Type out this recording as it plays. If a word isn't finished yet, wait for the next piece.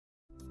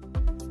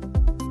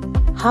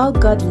how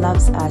God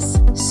loves us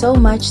so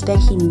much that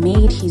He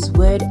made His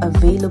word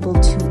available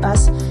to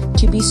us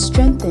to be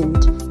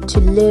strengthened, to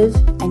live,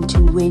 and to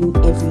win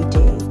every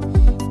day.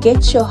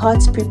 Get your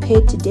hearts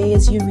prepared today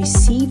as you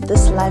receive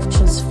this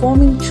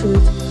life-transforming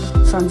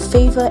truth from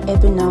Favor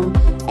Ebenum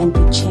and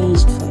be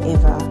changed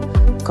forever.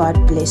 God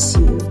bless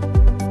you.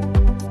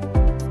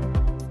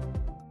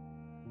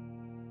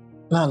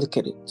 Now look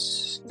at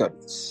it. Got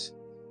it.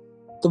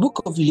 The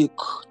book of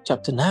Luke,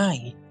 chapter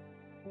 9,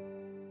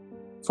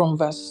 from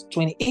verse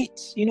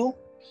 28,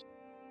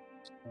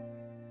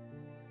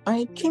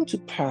 And it came to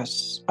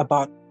pass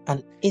about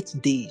an 8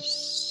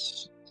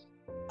 days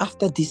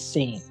after these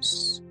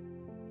sayings,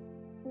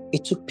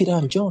 it took Peter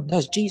and John,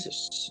 that's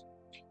Jesus.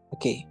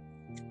 Okay.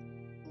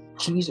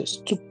 Jesus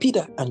took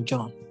Peter and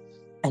John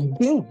and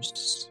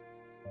James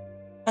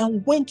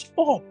and went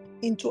up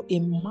into a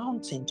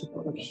mountain to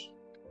pray.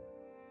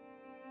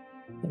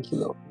 Thank you,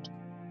 Lord.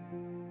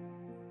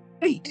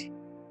 Wait.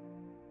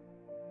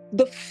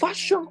 The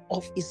fashion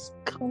of his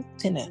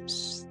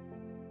countenance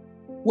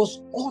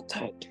was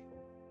altered,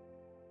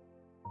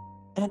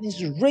 and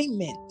his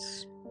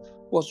raiment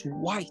was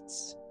white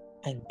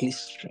and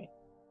glistering.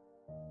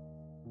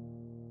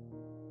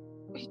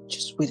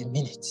 Just wait a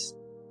minute.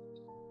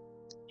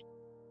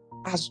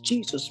 As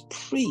Jesus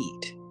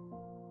prayed,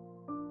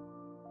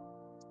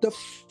 the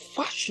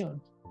fashion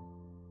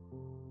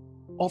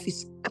of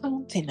his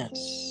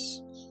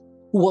countenance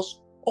was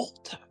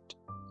altered,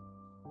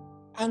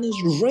 and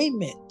his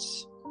raiment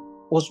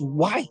was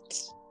white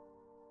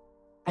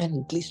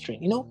and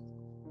glistering. I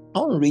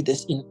want to read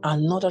this in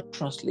another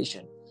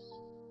translation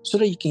so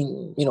that you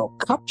can,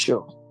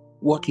 capture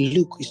what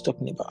Luke is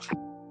talking about.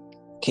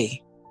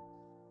 Okay.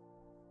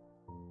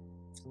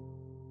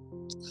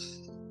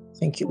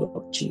 Thank you,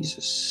 Lord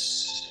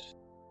Jesus.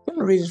 I'm going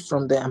to read it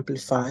from the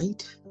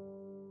Amplified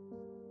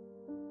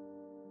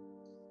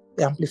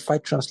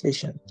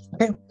translation.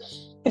 Okay.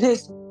 It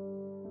is,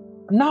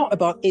 now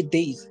about 8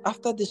 days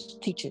after these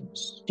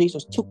teachings,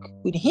 Jesus took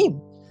with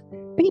him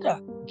Peter,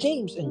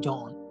 James, and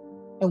John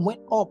and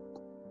went up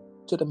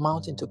to the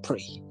mountain to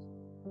pray.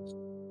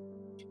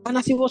 And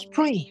as he was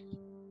praying,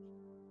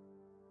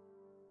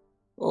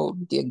 oh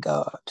dear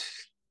God,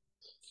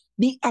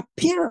 the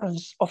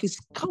appearance of his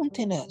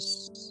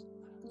countenance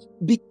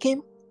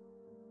became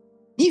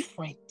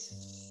different.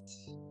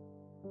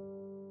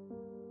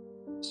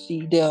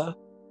 See, the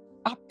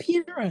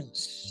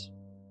appearance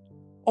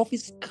of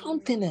his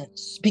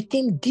countenance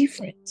became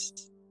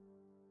different,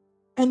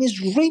 and his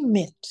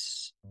raiment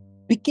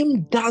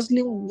became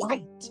dazzling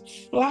white,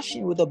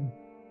 flashing with a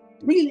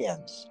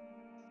brilliance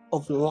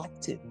of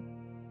lightning.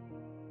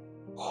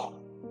 Oh,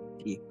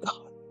 dear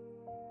God.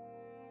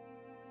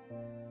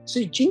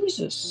 See,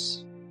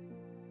 Jesus,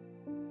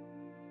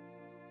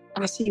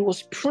 as he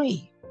was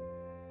praying,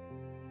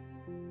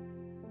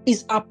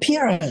 his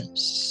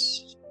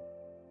appearance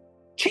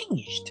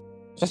changed.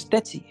 Verse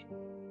 30.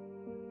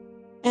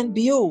 And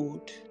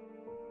behold,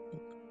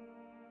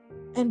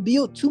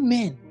 2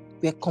 men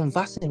were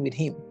conversing with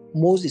him,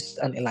 Moses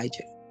and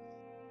Elijah.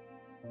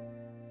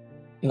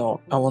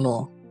 I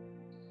want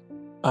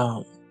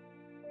to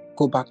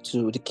go back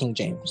to the King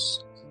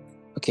James,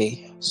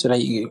 okay, so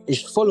that you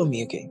should follow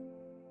me, okay.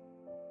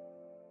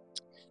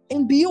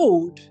 And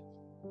behold,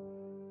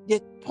 they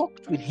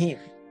talked with him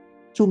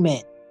 2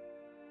 men,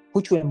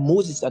 which were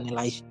Moses and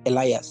Elias.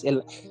 Elias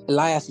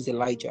is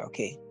Elijah,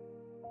 okay,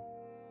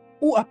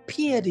 who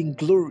appeared in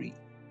glory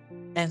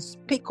and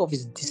spake of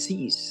his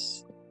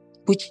disease,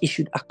 which he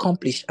should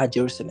accomplish at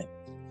Jerusalem.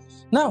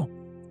 Now,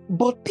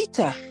 but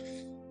Peter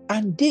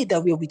and they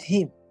that were with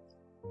him,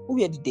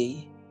 who were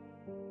they?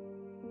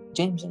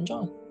 James and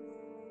John.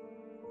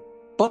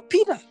 But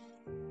Peter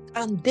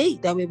and they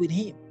that were with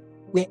him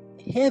were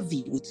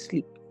heavy with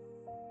sleep.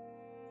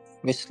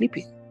 Were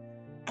sleeping.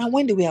 And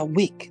when they were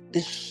awake,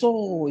 they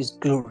saw his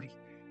glory.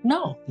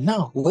 Now,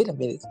 wait a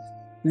minute.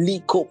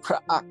 Liko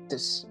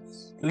praactus.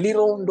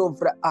 Lirondo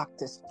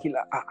praactus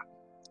kila a.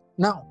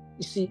 Now,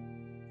 you see,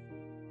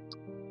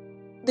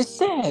 they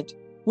said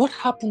what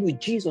happened with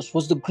Jesus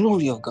was the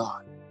glory of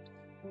God.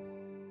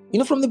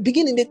 From the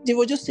beginning, they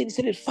were just saying, they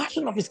said the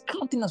fashion of his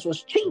countenance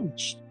was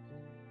changed.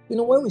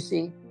 When we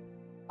say,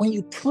 when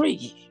you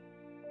pray,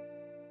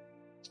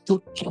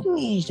 you're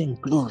changed in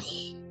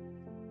glory.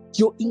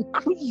 You're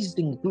increased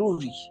in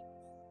glory.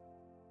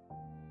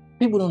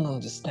 People don't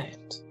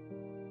understand.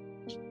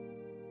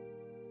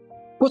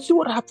 But see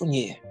what happened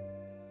here?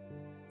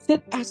 It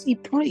said, as he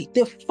prayed,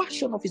 the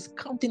fashion of his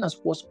countenance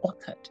was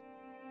altered,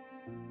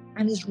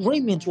 and his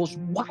raiment was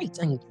white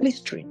and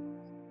glistering.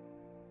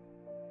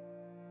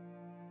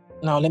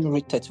 Now let me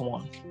read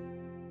 31.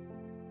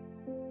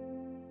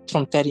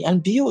 From 30.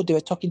 And behold, they were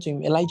talking to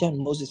him. Elijah and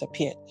Moses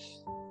appeared.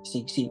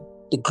 See,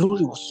 the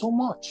glory was so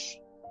much.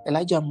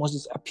 Elijah and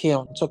Moses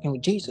appeared talking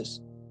with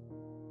Jesus.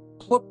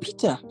 But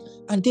Peter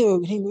and they were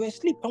with him, they were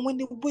asleep. And when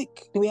they were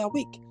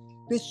awake,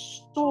 they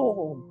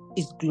saw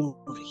his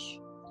glory.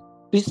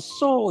 They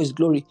saw his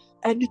glory.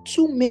 And the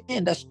 2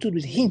 men that stood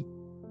with him,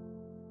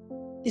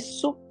 they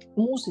saw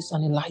Moses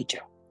and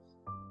Elijah.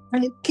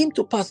 And it came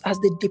to pass as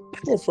they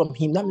departed from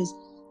him, that means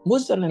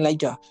Moses and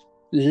Elijah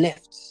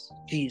left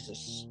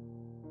Jesus.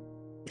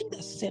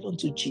 Peter said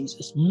unto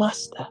Jesus,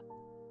 Master,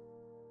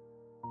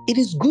 it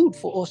is good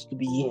for us to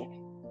be here.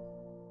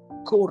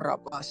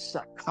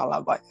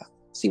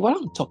 See, while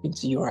I'm talking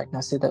to you right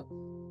now, say that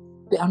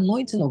the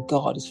anointing of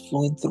God is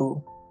flowing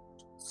through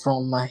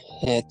from my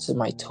head to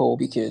my toe,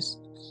 because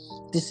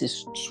this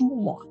is too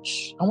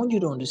much. I want you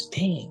to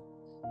understand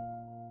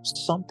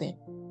something.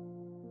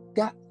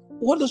 That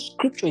what the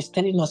scripture is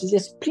telling us is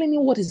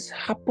explaining what is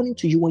happening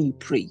to you when you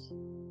pray.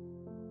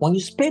 When you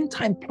spend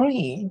time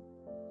praying,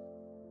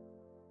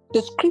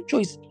 the scripture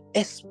is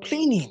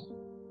explaining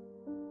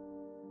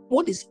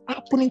what is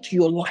happening to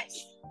your life,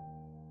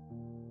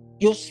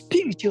 your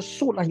spirit, your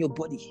soul, and your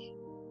body.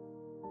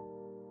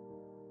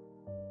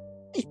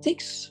 It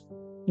takes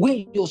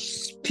when you're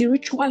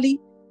spiritually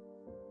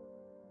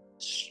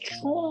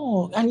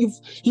strong and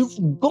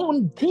you've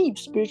gone deep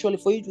spiritually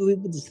for you to be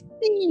able to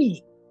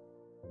see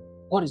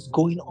what is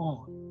going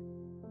on.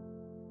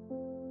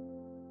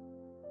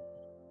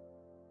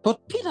 But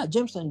Peter,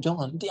 James, and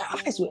John, their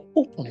eyes were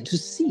open to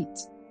see it.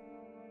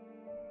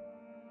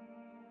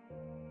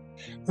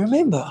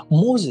 Remember,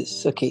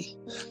 Moses, okay,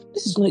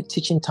 this is not a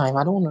teaching time.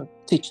 I don't want to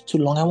teach too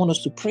long. I want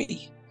us to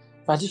pray.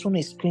 But I just want to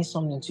explain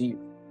something to you.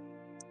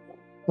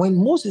 When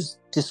Moses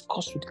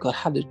discussed with God,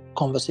 had a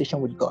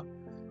conversation with God,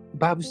 the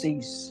Bible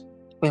says,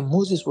 when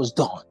Moses was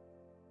done,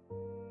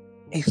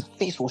 his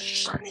face was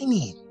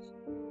shining.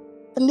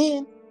 And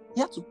then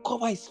he had to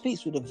cover his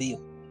face with a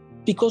veil.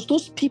 Because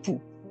those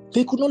people,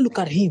 they could not look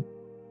at him.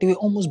 They were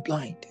almost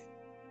blind.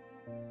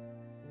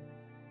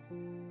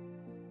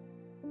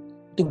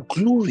 The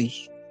glory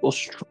was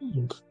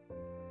strong.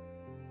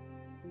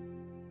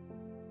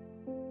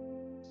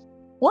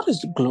 What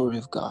is the glory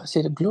of God?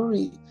 Say the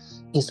glory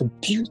is the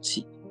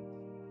beauty,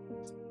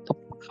 the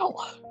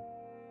power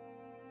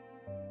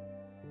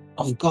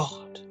of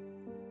God.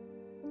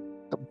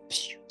 The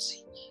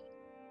beauty.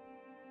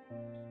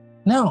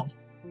 Now,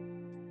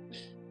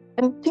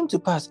 and it came to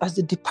pass, as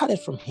they departed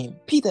from him,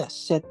 Peter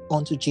said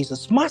unto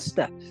Jesus,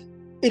 Master,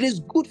 it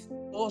is good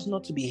for us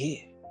not to be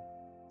here.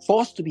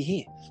 For us to be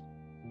here.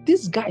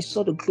 This guy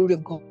saw the glory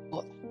of God.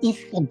 He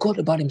forgot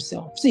about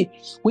himself. See,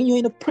 when you're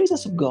in the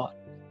presence of God,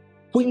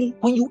 when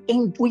you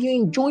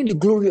enjoy the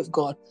glory of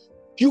God,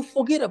 you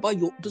forget about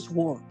this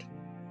world.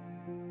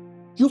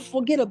 You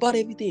forget about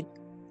everything.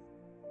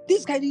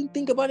 This guy didn't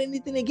think about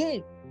anything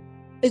again.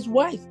 His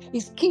wife,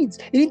 his kids,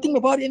 he didn't think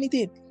about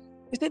anything.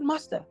 He said,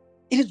 Master,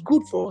 it is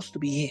good for us to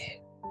be here.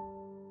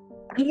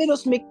 And let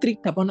us make 3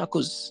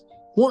 tabernacles.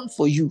 One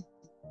for you,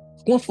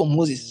 one for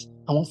Moses,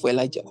 and one for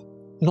Elijah.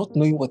 Not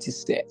knowing what he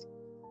said.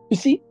 You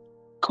see?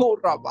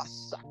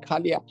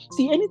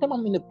 See, anytime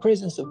I'm in the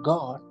presence of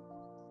God,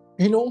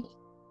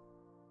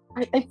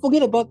 I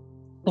forget about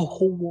the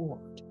whole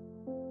world.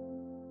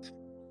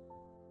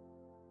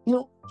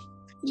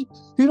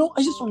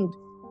 I just want to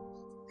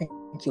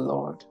thank you,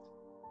 Lord.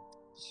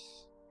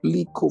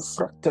 Liko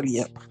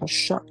fractalia,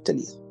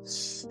 shactalia,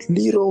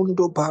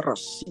 lirondo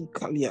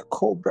barasikalia,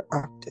 cobra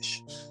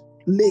actish,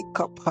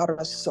 leka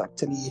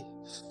parasactalia,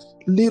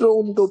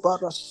 lirondo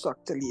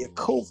barasactalia,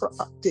 cobra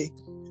acte,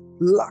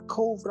 la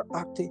cobra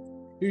acte.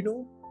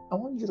 I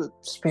want you to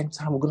spend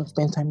time. We're going to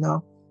spend time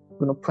now.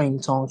 We're going to pray in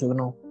tongues. We're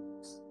going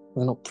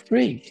to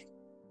pray.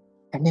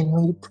 And then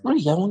when you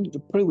pray, I want you to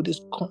pray with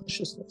this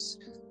consciousness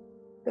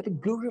that the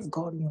glory of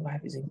God in your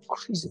life is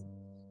increasing.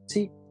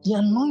 See, the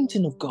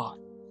anointing of God.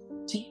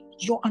 See,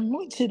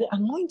 the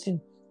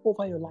anointing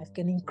over your life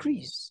can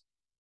increase.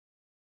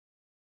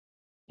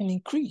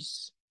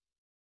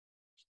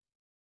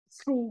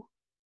 Through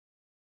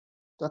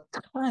the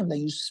time that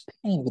you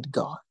spend with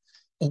God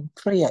in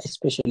prayer,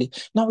 especially.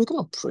 Now we're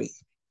going to pray.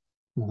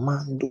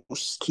 Mando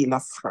skila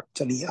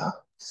fractalia,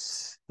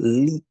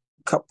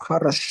 lika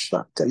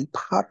parashatali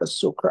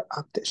parasokra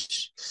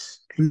actesh,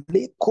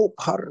 leko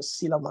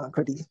parasila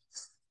magradi.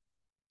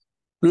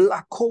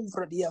 La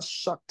covra dia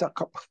shakta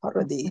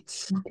caparade,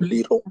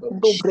 liro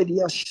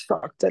dobredia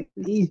shakta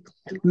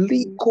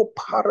liko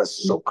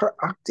parasocra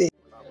acte.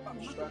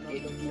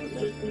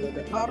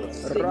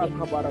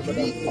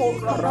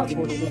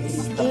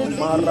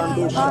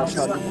 Marando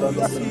Shata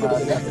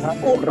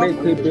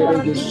Reke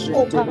Berege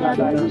Shete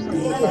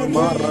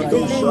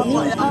Marando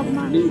Shata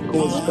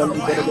Liko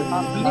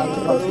Scaliberge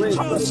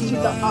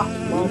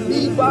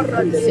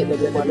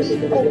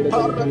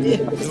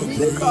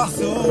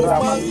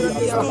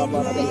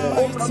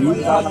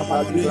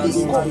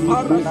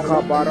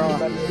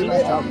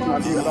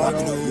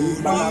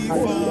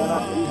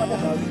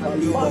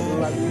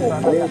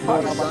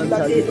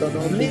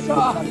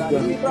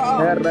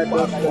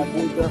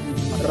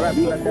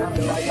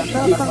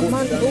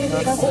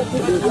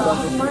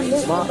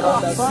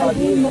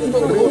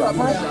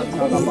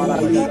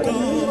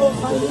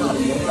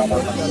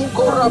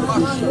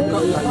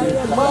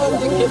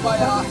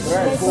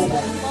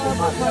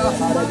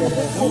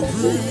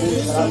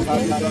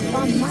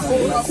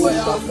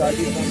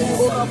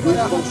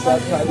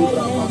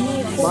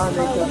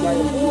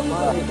Manekebaya,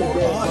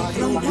 Manekebe,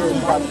 Manekebe,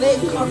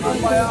 Manekebe,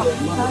 Manekebe,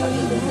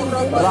 Manekebe,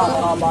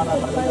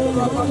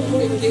 Rakabaragadagadagadaga,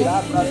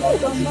 Labrado,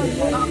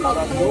 Shene,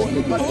 Maradone,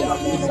 Kebalibra,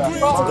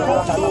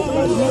 Marado,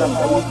 Kalibra,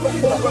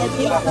 Libra,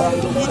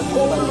 Labrando,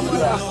 Kalibra,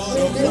 Libra,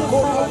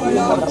 Lika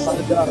Rabada,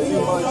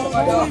 Rima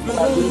Shakali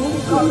Brado,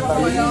 Shikiri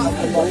Bayi,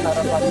 Kaliba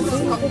Karabadi,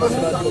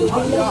 Librado,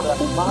 Kalibra,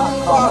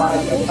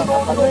 Makabaya,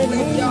 Karabado,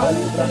 Shikiri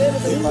Libra,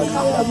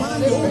 Shikiri Libra,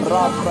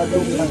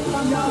 Rabrado,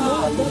 Kalibra,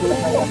 Kalibe,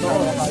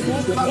 Kayakara,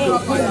 Shikiri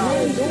Brano,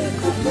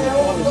 Shikiri Brano,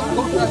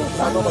 Shikiri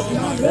Brano,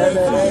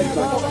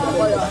 Ebereke,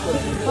 Shikiri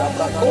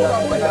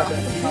Abranada,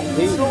 Belebe,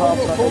 Lika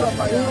Brado,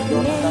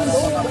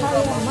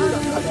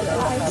 Shikiri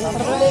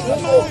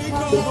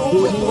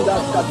Tunida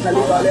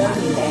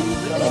Satalibalende,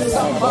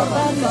 Librado,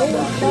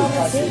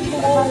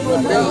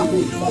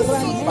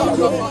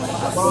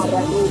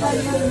 Marado,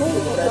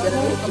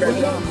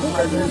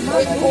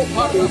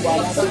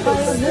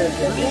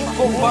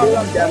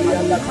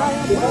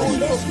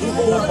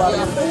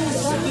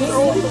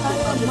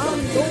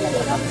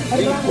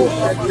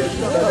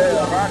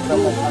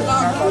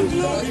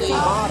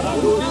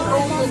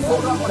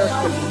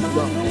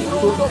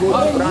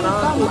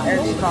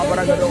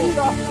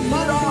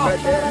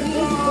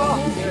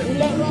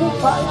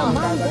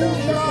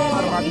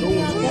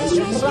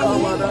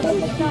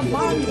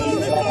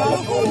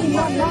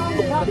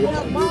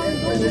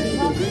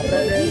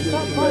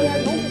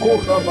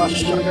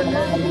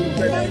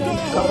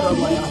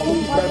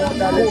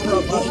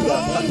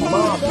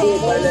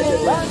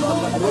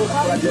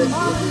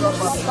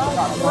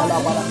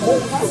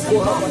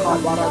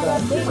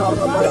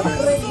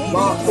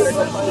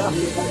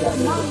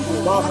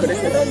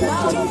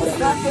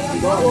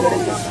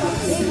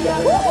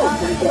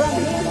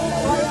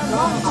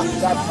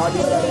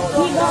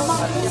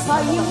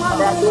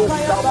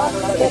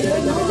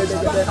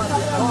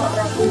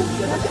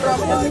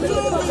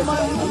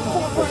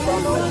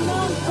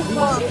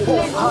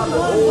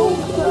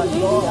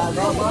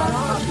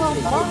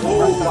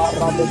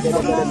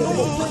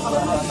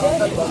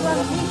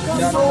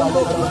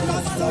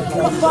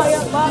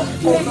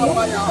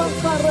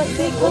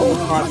 Oh,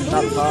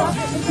 Mashaka,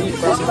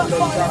 Libra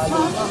Mando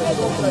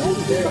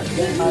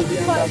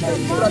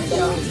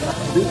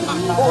Shali,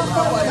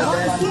 Alianda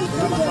Gadi,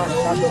 Lima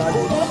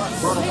Shatali,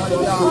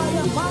 Masotuli,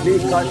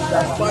 Lika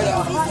Shatali,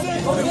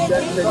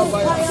 Mashatali,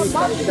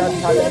 Lika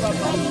Shatali,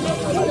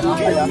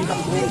 Ayaka,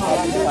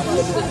 Ayaka,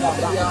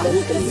 Ayaka,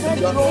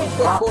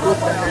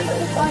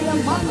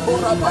 Mako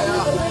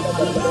Parada,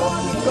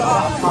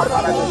 Raka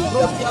Parada,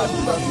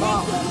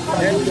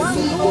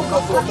 Endelico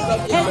Rabosa,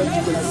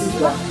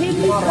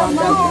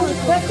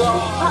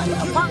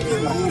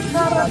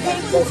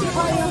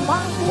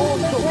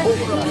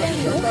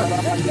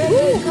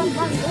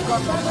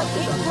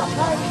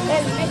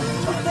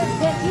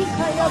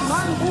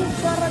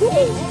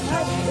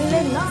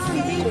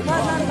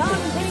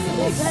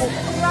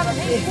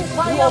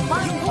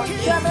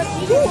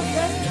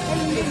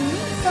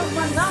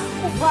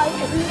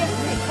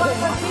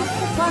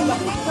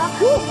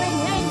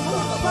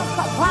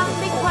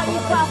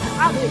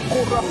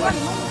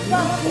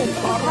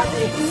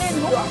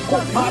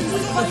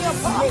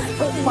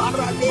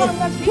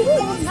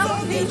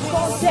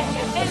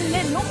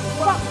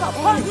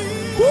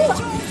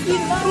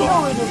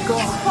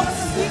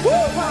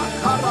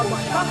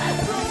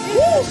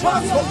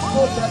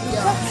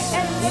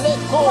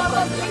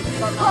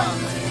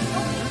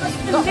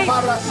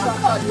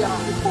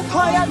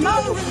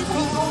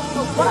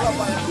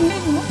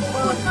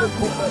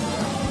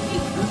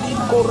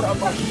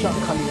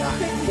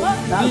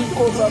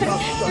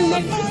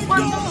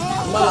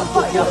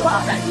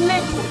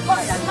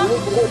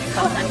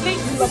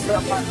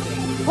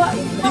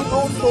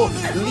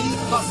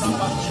 Libra,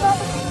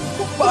 Maranda,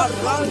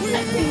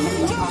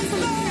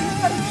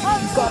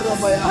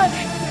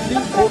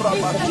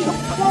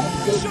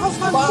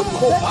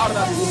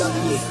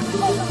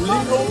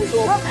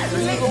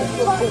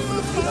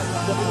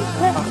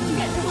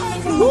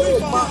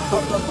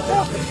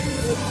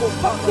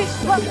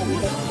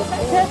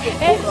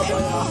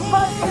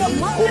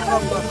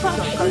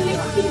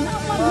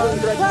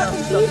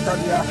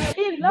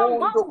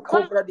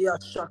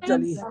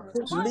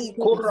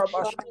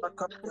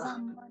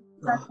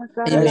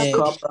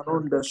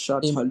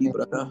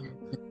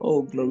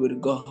 Oh, glory to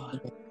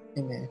God.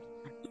 Amen.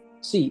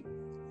 See,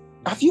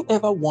 have you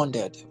ever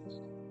wondered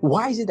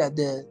why is it that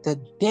the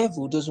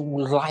devil doesn't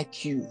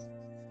like you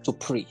to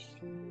pray?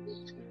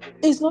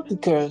 It's not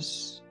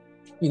because,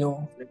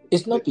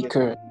 it's not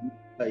because,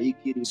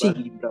 see,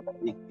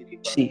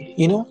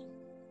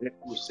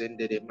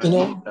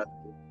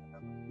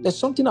 there's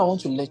something I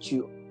want to let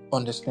you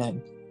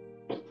understand.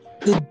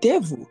 The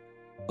devil,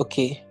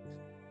 okay,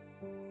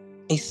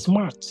 is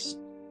smart.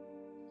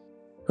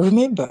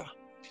 Remember,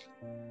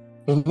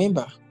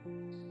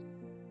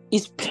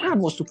 his plan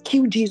was to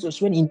kill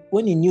Jesus when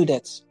he knew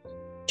that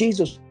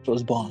Jesus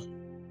was born.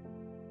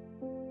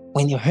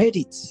 When he heard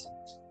it,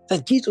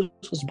 that Jesus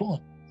was born.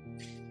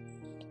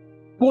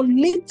 But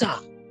later,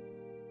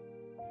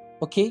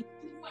 okay,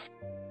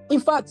 in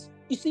fact,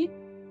 you see,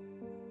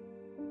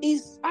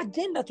 His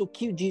agenda to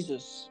kill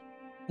Jesus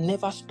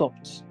never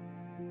stopped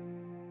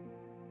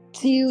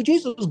till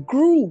Jesus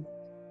grew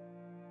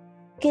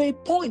to a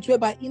point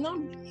whereby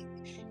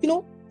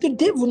the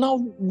devil now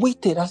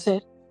waited and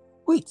said,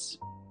 wait,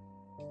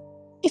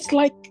 it's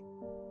like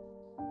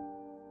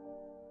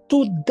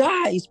to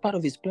die is part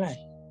of his plan.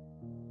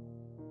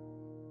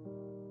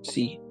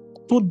 See,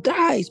 to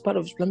die is part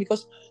of his plan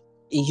because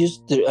he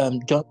used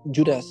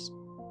Judas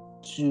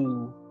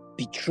to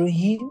betray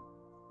him.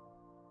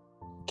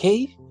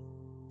 Okay?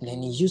 And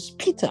then he used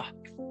Peter.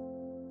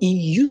 He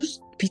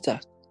used Peter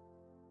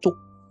to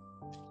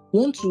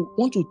want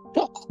to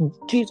talk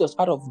Jesus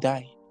out of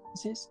dying. He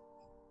says,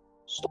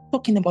 stop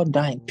talking about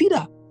dying.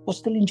 Peter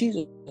was telling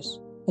Jesus,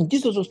 and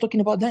Jesus was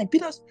talking about dying.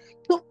 Peter,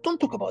 don't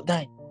talk about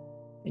dying.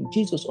 And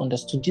Jesus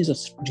understood.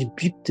 Jesus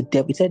rebuked the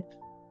devil. He said,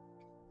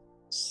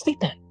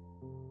 Satan,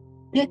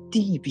 get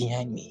thee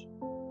behind me.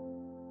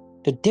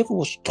 The devil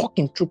was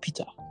talking through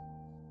Peter.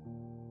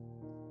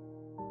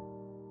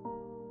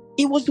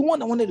 He was the one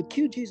that wanted to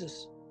kill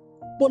Jesus.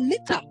 But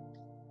later,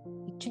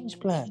 he changed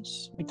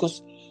plans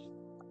because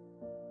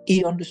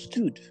he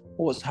understood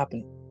what was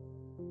happening.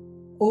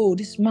 Oh,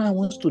 this man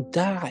wants to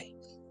die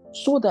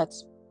so that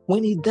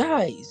when he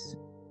dies,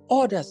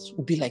 others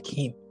will be like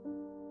him.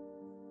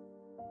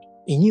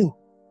 He knew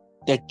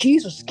that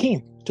Jesus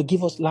came to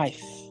give us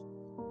life.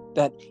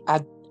 That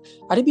had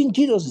it been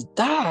Jesus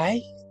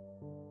die,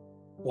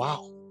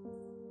 wow,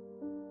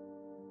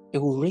 it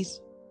will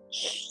raise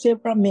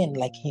several men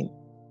like him.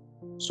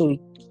 So he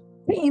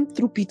came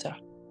through Peter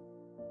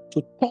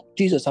to talk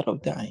Jesus out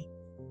of dying.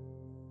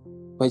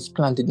 But his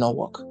plan did not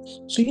work.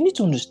 So you need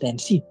to understand.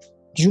 See,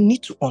 you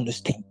need to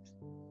understand.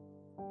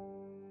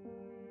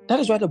 That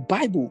is why the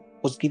Bible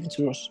was given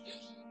to us.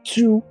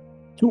 To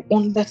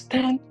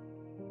understand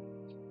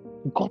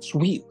God's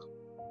will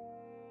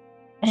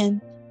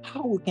and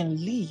how we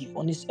can live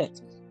on this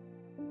earth.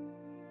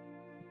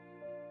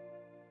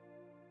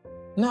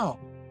 Now,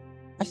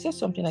 I said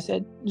something. I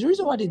said, the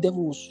reason why the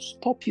devil will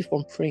stop you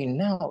from praying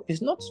now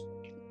is no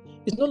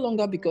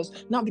longer because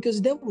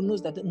the devil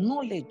knows that the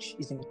knowledge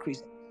is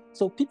increasing.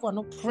 So people are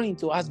not praying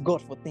to ask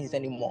God for things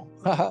anymore.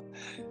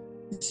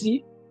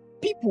 See,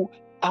 people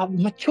are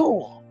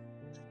mature.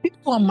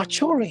 People are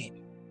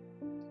maturing.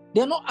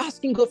 They're not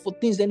asking God for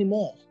things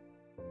anymore.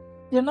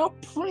 They're not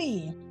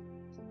praying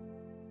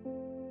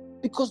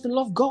because they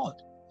love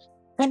God.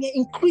 And they're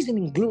increasing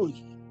in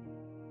glory.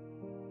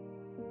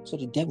 So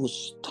the devil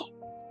stop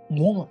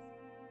one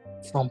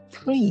from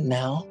praying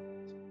now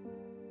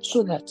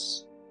so that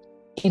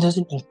he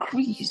doesn't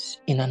increase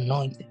in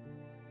anointing.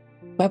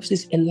 The Bible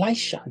says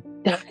Elisha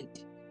died,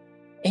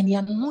 and the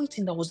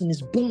anointing that was in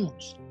his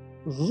bones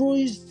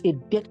raised a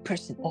dead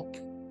person up.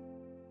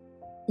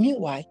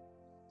 Meanwhile,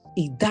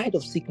 he died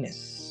of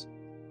sickness.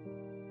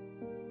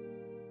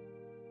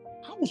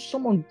 How would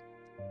someone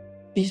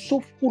be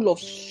so full of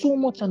so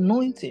much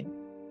anointing,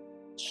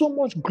 so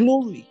much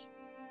glory,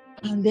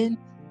 and then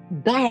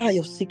die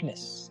of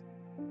sickness?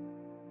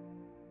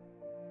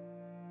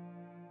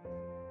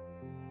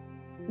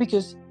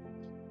 Because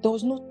there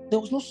was no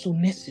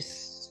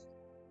sunesis.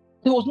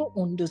 There was no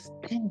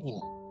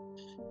understanding.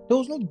 There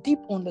was no deep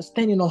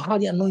understanding of how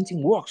the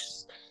anointing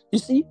works. You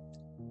see?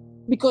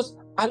 Because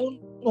I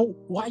don't know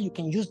why you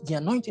can use the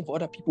anointing for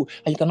other people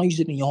and you cannot use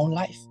it in your own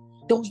life.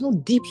 There was no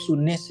deep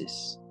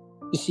sunesis.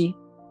 You see?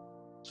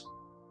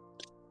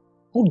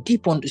 No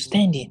deep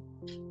understanding.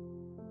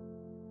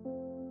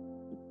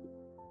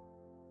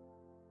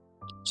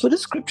 So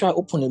this scripture I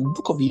opened in the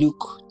book of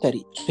Luke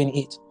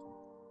 30:28.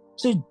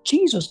 So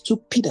Jesus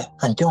took Peter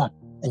and John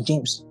and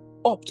James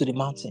up to the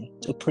mountain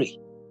to pray.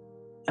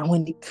 And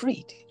when they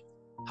prayed,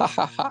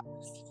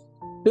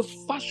 the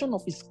fashion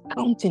of his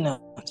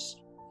countenance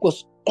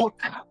was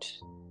altered,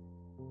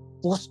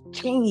 was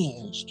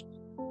changed.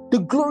 The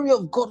glory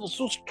of God was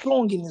so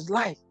strong in his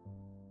life.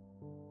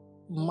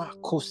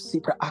 Marcos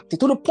acted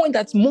to the point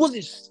that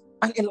Moses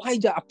and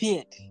Elijah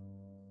appeared.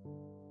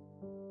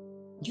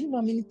 Do you know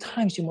how many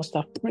times you must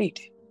have prayed?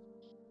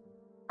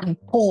 And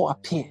Paul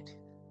appeared.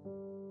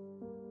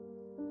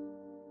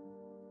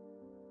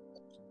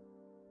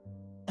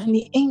 And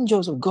the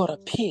angels of God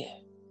appeared.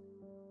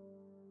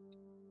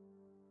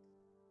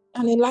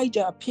 And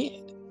Elijah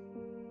appeared.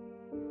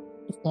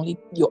 If only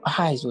your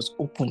eyes was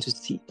open to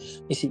see.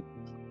 You see,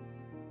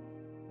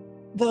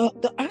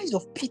 the eyes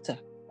of Peter,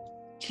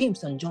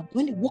 James, and John,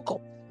 when they woke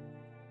up,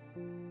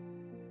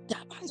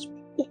 their eyes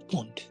were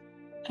opened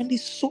and they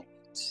saw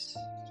it.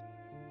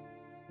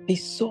 They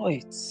saw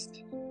it.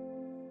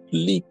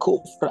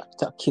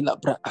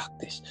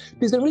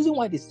 There's a reason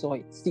why they saw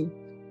it. See,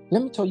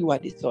 let me tell you why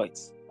they saw it.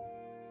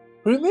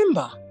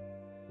 Remember,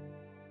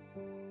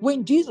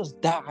 when Jesus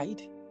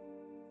died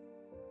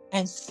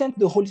and sent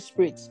the Holy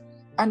Spirit,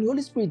 and the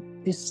Holy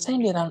Spirit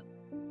descended and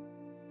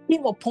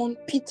came upon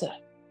Peter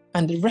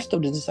and the rest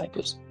of the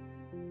disciples,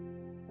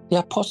 the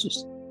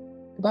apostles,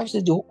 the Bible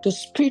says the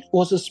Spirit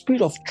was a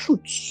spirit of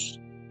truth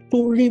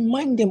to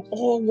remind them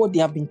all what they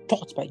have been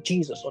taught by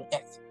Jesus on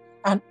earth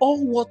and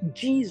all what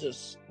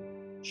Jesus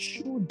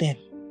showed them.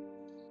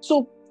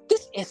 So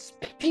This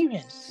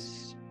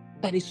experience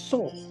that he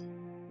saw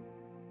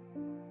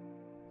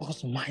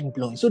was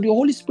mind-blowing. So the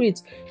Holy Spirit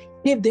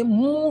gave them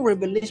more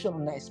revelation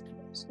on that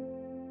experience.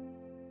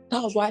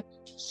 That was why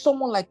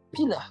someone like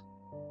Peter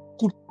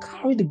could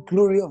carry the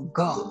glory of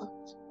God.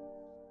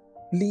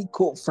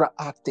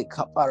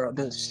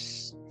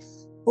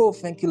 Oh,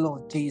 thank you,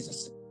 Lord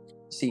Jesus.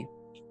 See,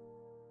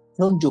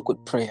 don't joke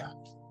with prayer.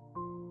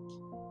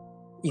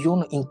 You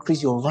want to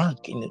increase your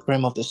rank in the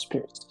realm of the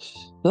Spirit.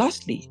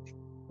 Lastly,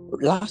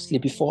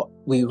 before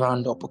we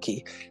round up,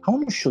 okay, I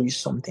want to show you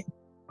something.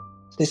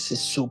 This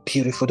is so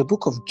beautiful. The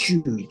book of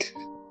Jude.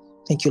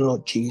 Thank you,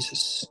 Lord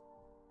Jesus.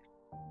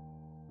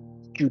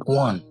 Jude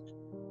 1,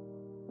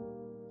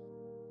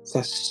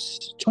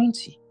 verse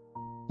 20.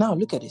 Now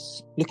look at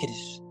this. Look at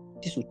this.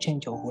 This will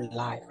change your whole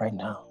life right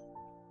now.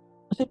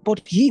 I said,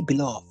 but ye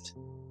beloved,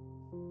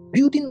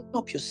 building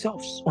up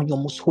yourselves on your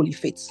most holy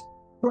faith,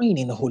 praying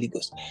in the Holy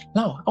Ghost.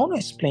 Now, I want to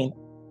explain.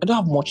 I don't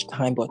have much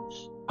time, but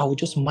I will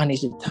just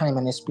manage the time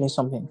and explain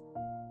something.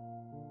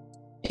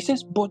 It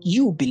says, but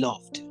you,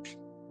 beloved,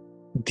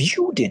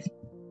 building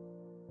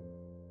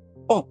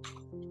up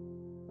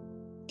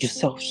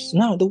yourselves.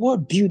 Now, the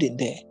word building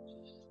there,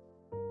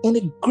 in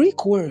the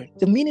Greek word,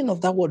 the meaning of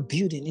that word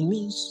building, it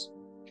means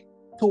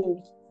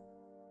to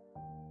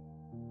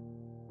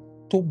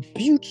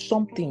build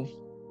something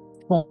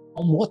from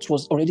what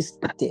was already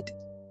started.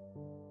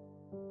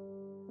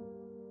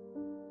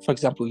 For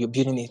example, you're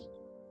building a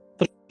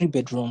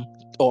 3-bedroom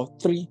or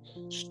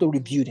 3-story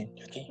building.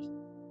 Okay,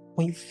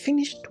 when you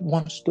finished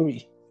one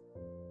story,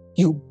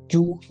 you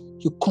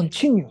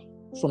continue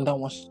from that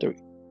one story.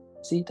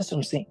 See, that's what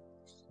I'm saying.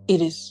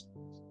 It is.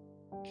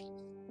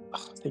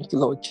 Thank you,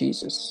 Lord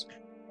Jesus.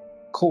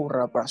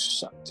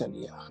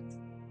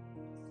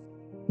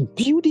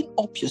 Building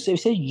up yourself.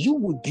 Say you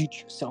will build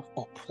yourself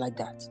up like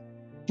that.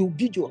 You will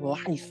build your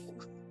life.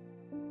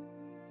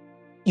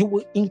 You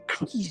will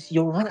increase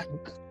your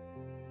rank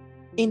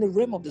in the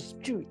realm of the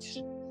Spirit.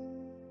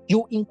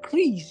 You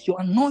increase your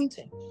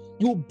anointing.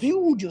 You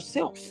build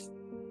yourself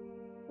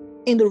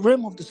in the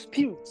realm of the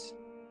Spirit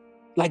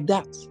like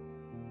that.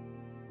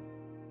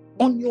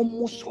 On your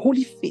most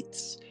holy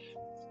faith.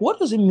 What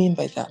does it mean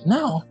by that?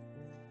 Now,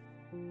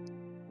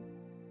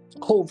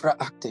 Cobra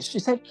actors. She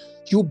said,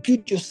 you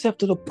build yourself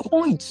to the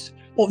point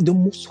of the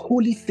most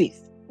holy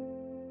faith.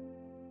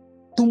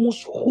 The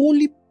most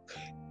holy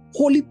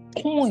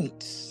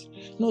point.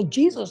 You know,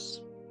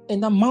 Jesus,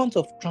 in the Mount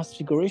of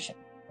Transfiguration,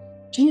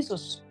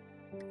 Jesus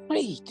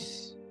prayed.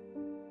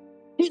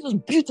 Jesus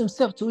built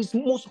himself to his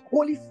most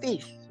holy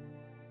faith.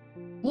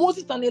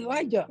 Moses and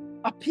Elijah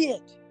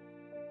appeared.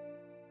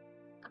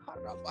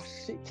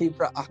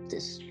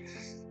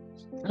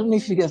 I don't know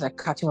if you guys are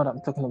catching what I'm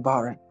talking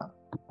about right now.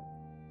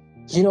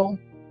 You know,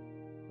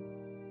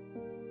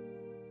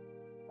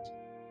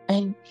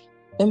 and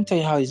let me tell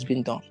you how it's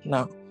been done.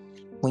 Now,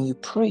 when you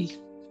pray,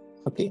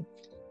 okay,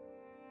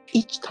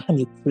 each time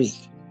you pray,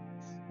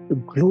 the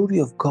glory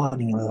of God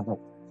in your life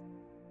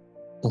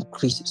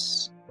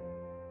increases.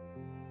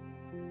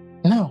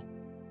 Now,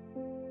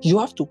 you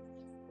have to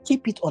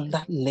keep it on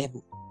that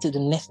level till the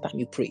next time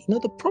you pray. You know,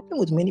 the problem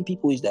with many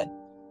people is that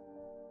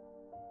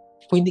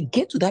when they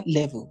get to that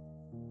level,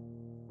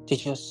 they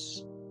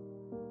just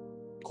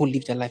go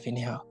live their life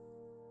anyhow,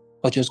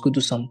 or just go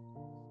do some.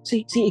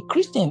 See, a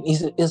Christian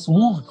is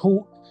one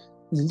who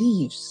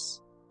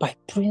lives by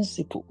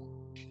principle.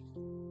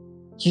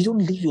 You don't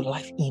live your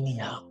life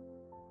anyhow,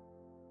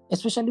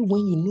 especially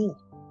when you know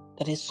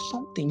that there's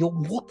something you're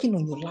working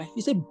on your life.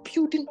 It's a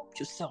building up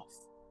yourself.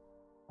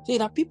 See,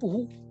 there are people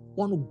who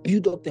want to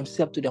build up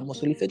themselves to their most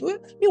holy faith. Well,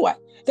 meanwhile,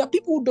 there are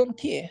people who don't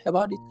care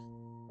about it,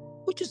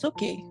 which is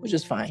okay, which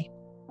is fine.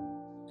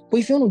 But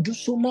if you want to do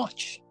so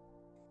much,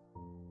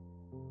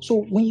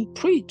 so when you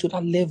pray to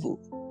that level,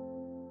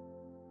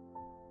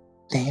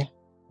 then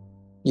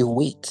you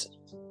wait.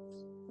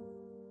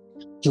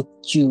 You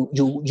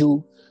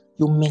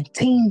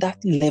maintain that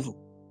level.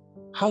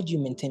 How do you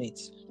maintain it?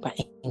 By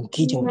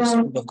engaging with the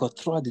Spirit of God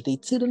throughout the day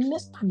till the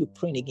next time you're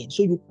praying again.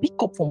 So you pick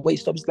up from where you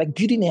stop. It's like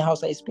building a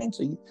house. I explained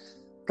to you.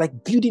 It's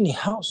like building a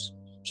house.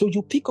 So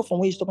you pick up from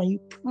where you stop and you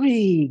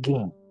pray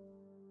again.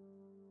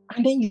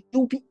 And then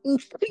you'll be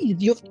increased.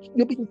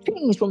 You'll be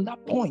changed from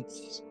that point.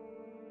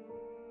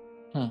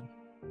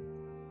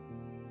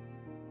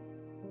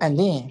 And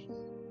then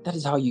that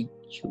is how you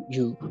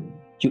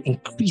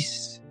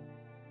increase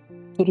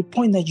to the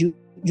point that you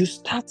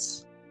start,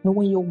 you know,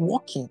 when you're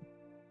walking,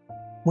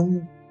 when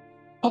you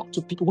talk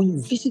to people, when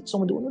you visit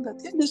someone, they will know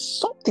that there's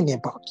something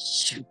about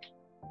you.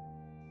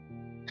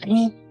 I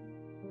mean,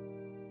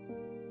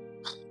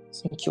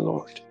 thank you,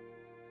 Lord.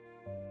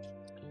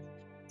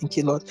 Thank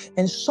you, Lord.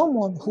 And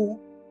someone who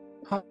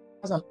has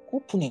an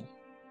opening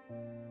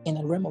in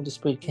the realm of the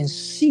Spirit can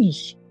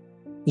see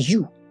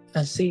you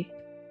and say,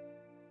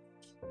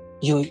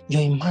 you're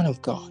a man of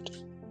God.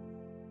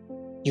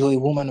 You're a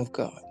woman of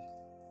God.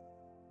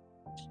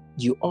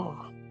 You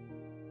are.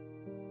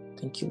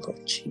 Thank you,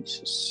 Lord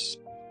Jesus.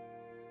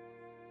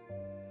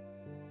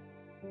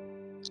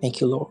 Thank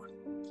you, Lord.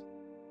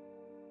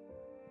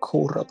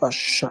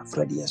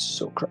 Korabashafradia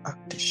socra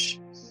actish.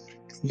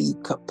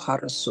 Lika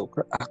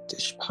parasocra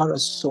actish.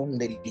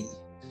 Parasondeli.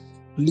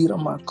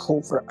 Lirama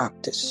covra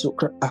actish.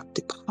 Socra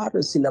acti.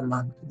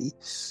 Parasilamandi.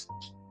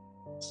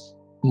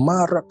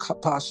 Mara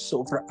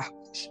kapasovra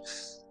actish.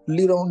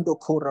 Lirondo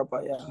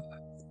korabaya.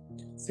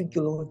 Thank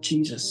you, Lord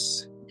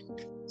Jesus.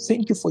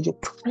 Thank you for your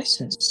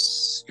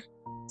presence.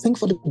 Thank you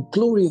for the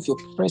glory of your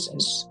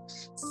presence.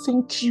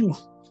 Thank you.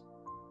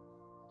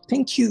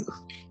 Thank you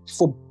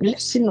for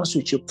blessing us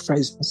with your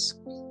presence.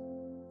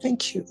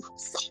 Thank you,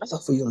 Father,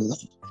 for your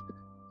love.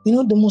 You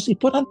know, the most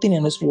important thing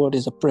in this world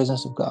is the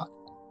presence of God.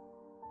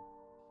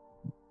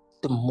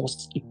 The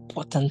most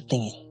important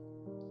thing.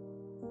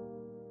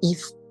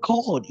 If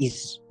God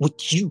is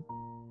with you,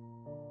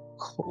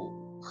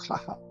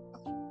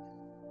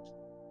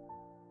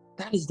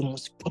 that is the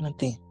most important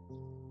thing.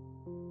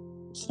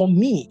 For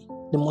me,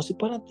 the most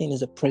important thing is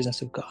the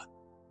presence of God.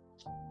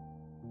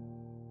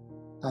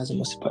 That's the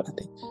most important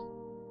thing.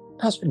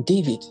 That's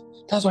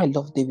why I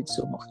love David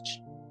so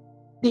much.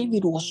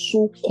 David was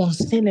so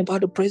concerned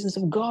about the presence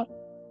of God.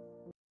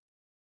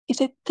 He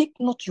said, take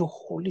not your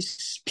Holy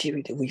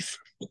Spirit away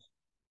from me.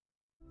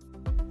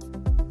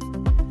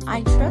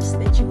 I trust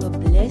that you were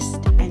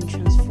blessed and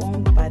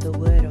transformed by the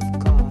word of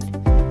God.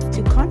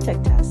 To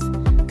contact us,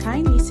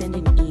 kindly send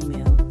an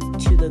email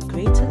to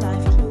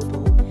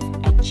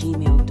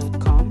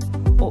thegreaterlifeglobal@gmail.com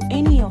or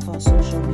any of our social media